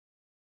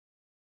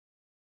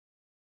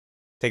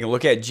Take a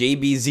look at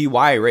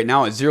JBZY right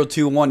now at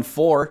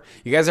 0214.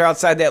 You guys are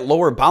outside that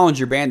lower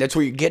Bollinger Band. That's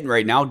what you're getting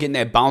right now, getting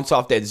that bounce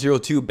off that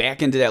 02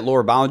 back into that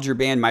lower Bollinger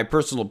Band. My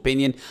personal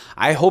opinion,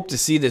 I hope to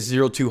see this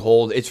 02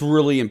 hold. It's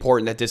really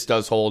important that this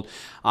does hold.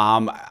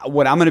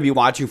 What I'm going to be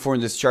watching for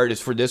in this chart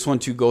is for this one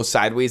to go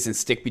sideways and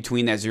stick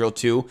between that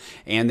 02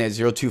 and that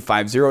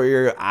 0250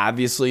 area.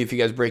 Obviously, if you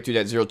guys break through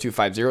that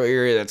 0250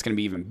 area, that's going to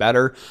be even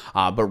better.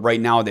 But right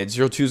now, that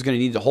 02 is going to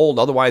need to hold.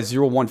 Otherwise,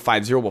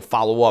 0150 will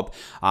follow up.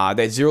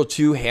 That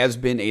 02 has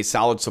been a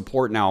solid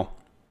support now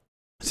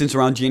since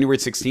around January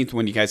 16th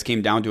when you guys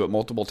came down to it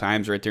multiple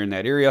times right there in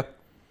that area.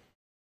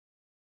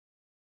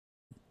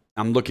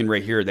 I'm looking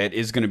right here. That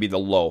is going to be the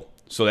low.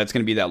 So that's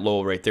going to be that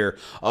low right there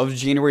of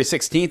January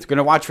 16th. Going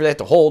to watch for that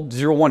to hold.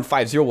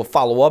 0150 will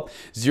follow up.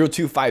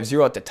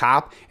 0250 at the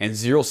top. And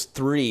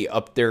 03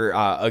 up there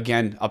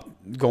again, up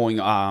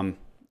going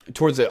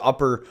towards the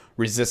upper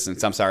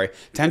resistance. I'm sorry.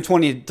 10,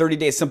 20,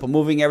 30-day simple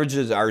moving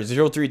averages are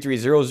 0330,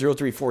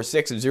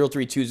 0346, and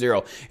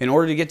 0320. In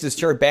order to get this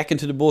chart back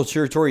into the bullish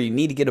territory, you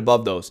need to get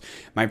above those.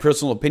 My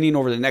personal opinion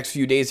over the next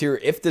few days here,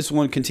 if this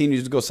one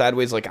continues to go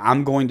sideways, like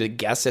I'm going to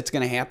guess that's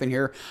going to happen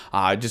here,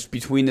 just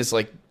between this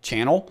like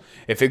channel,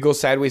 if it goes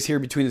sideways here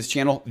between this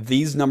channel,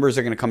 these numbers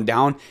are going to come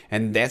down,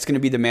 and that's going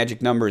to be the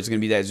magic number. Is going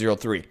to be that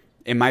 03.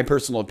 In my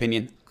personal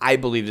opinion, I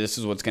believe this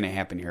is what's going to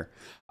happen here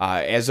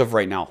as of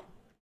right now.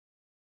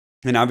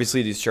 And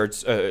obviously, these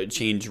charts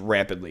change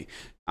rapidly.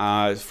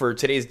 For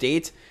today's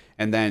date,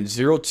 and then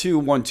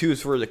 0212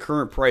 is for the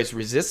current price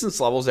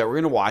resistance levels that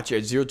we're going to watch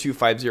at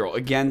 0250.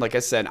 Again, like I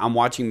said, I'm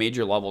watching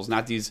major levels,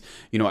 not these,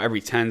 every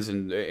 10s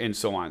and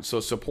so on. So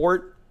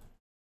support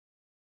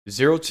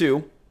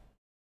 02,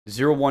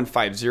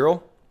 0150,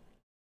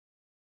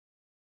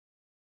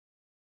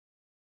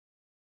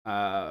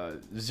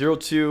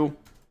 02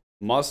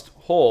 must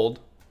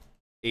hold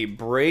a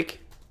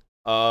break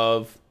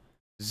of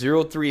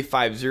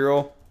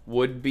 0350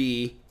 would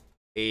be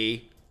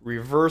a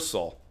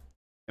reversal,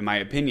 in my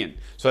opinion.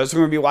 So that's what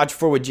we're going to be watching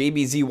for with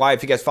JBZY.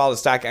 If you guys follow the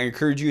stock, I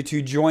encourage you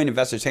to join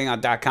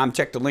investorshangout.com.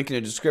 Check the link in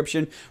the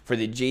description for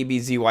the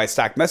JBZY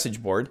stock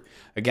message board.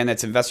 Again,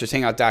 that's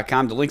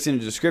investorshangout.com. The link's in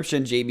the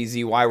description,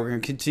 JBZY. We're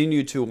going to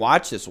continue to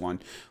watch this one.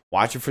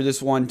 Watch it for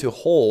this one to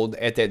hold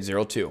at that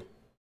 02.